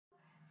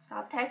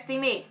Stop texting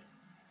me.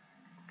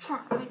 I'm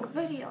trying to make a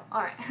video.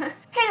 Alright.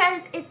 Hey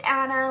guys, it's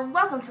Anna.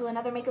 Welcome to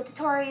another makeup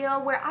tutorial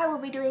where I will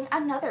be doing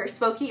another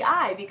smoky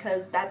eye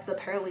because that's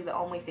apparently the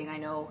only thing I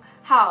know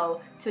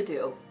how to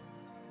do.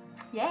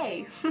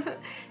 Yay!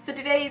 So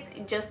today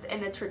it's just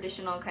in a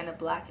traditional kind of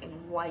black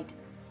and white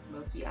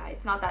smoky eye.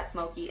 It's not that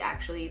smoky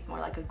actually, it's more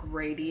like a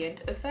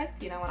gradient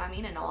effect, you know what I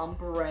mean? An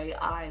ombre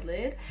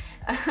eyelid.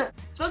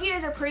 Smoky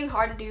eyes are pretty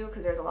hard to do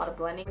because there's a lot of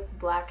blending with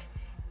black,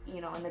 you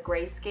know, in the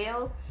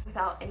grayscale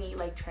without any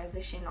like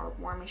transition or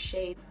warmish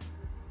shade.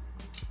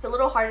 It's a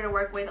little harder to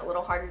work with, a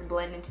little harder to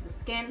blend into the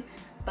skin,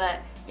 but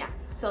yeah,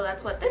 so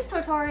that's what this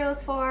tutorial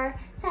is for,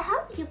 to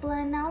help you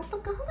blend out the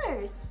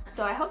colors.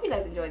 So I hope you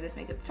guys enjoyed this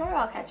makeup tutorial.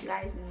 I'll catch you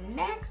guys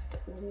next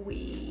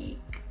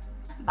week.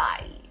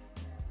 Bye.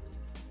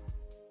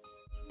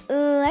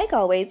 Like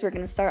always, we're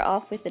going to start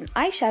off with an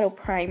eyeshadow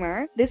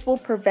primer. This will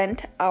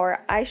prevent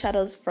our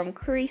eyeshadows from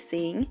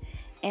creasing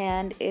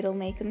and it'll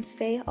make them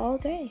stay all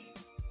day.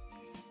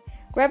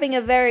 Grabbing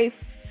a very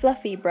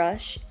fluffy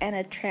brush and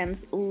a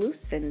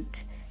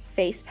translucent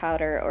face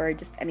powder or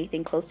just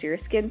anything close to your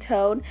skin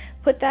tone,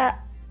 put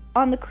that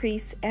on the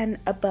crease and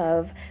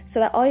above so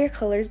that all your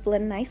colors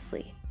blend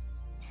nicely.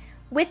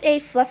 With a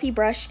fluffy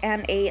brush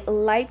and a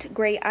light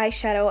gray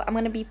eyeshadow, I'm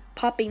going to be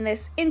popping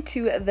this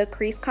into the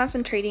crease,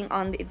 concentrating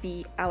on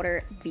the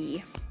outer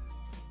V.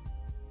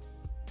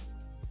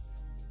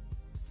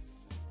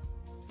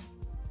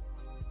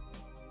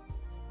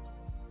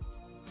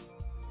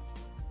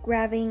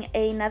 Grabbing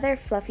another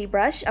fluffy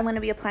brush, I'm going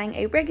to be applying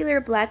a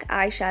regular black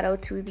eyeshadow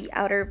to the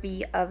outer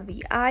V of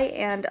the eye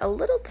and a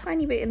little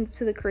tiny bit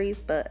into the crease,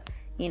 but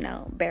you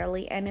know,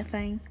 barely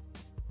anything.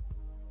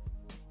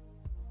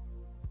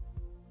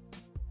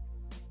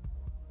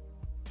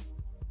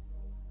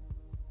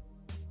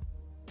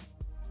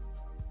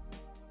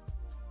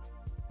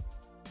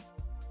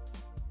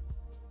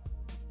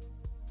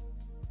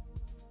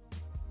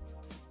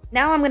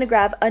 Now I'm going to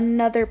grab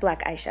another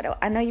black eyeshadow.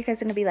 I know you guys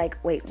are going to be like,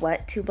 wait,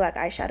 what? 2 black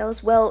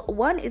eyeshadows? Well,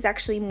 one is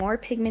actually more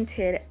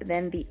pigmented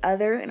than the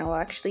other, and I'll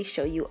actually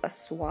show you a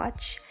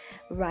swatch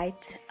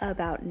right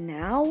about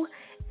now.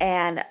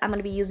 And I'm going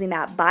to be using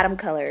that bottom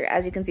color.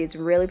 As you can see, it's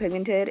really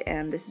pigmented,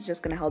 and this is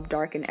just going to help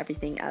darken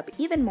everything up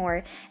even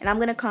more. And I'm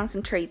going to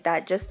concentrate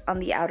that just on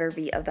the outer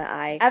V of the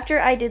eye. After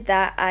I did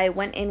that, I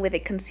went in with a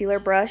concealer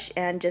brush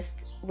and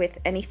just with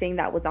anything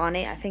that was on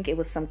it, I think it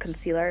was some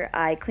concealer,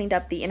 I cleaned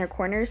up the inner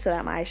corners so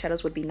that my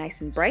eyeshadows would be nice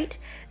and bright.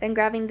 Then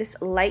grabbing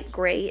this light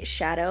gray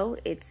shadow,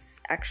 it's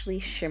actually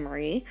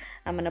shimmery,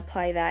 I'm going to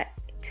apply that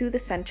to the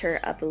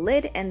center of the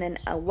lid and then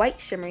a white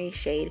shimmery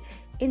shade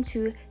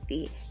into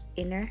the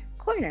inner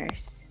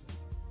corners.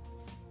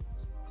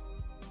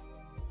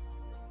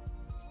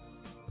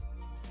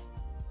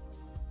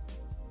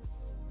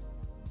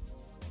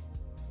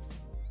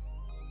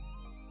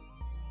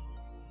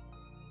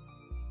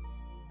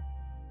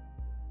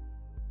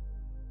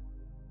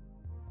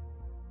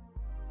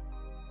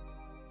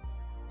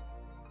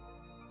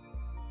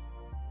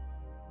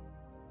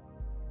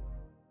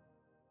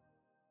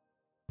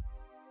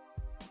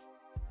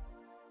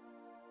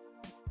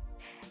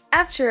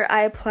 After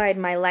I applied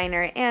my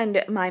liner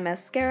and my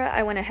mascara,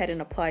 I went ahead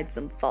and applied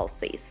some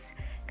falsies,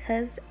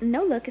 because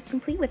no look is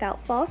complete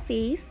without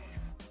falsies.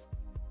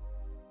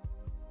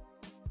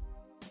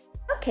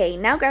 Okay,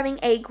 now grabbing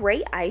a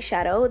gray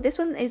eyeshadow. This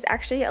one is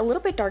actually a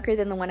little bit darker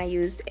than the one I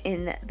used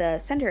in the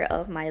center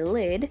of my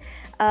lid.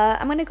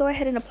 I'm going to go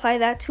ahead and apply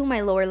that to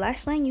my lower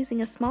lash line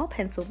using a small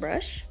pencil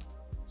brush.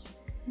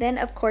 Then,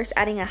 of course,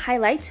 adding a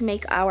highlight to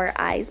make our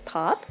eyes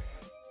pop.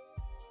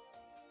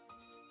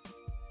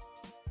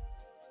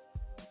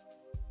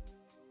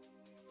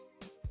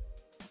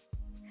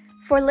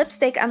 For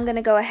lipstick, I'm going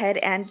to go ahead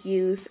and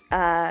use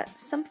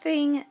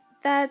something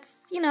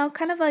that's, you know,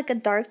 kind of like a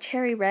dark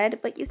cherry red,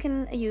 but you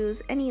can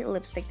use any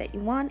lipstick that you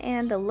want,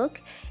 and the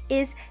look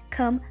is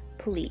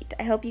complete.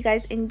 I hope you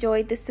guys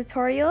enjoyed this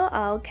tutorial.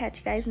 I'll catch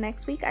you guys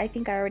next week. I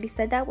think I already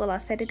said that. Well, I'll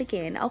say it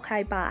again.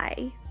 Okay,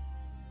 bye.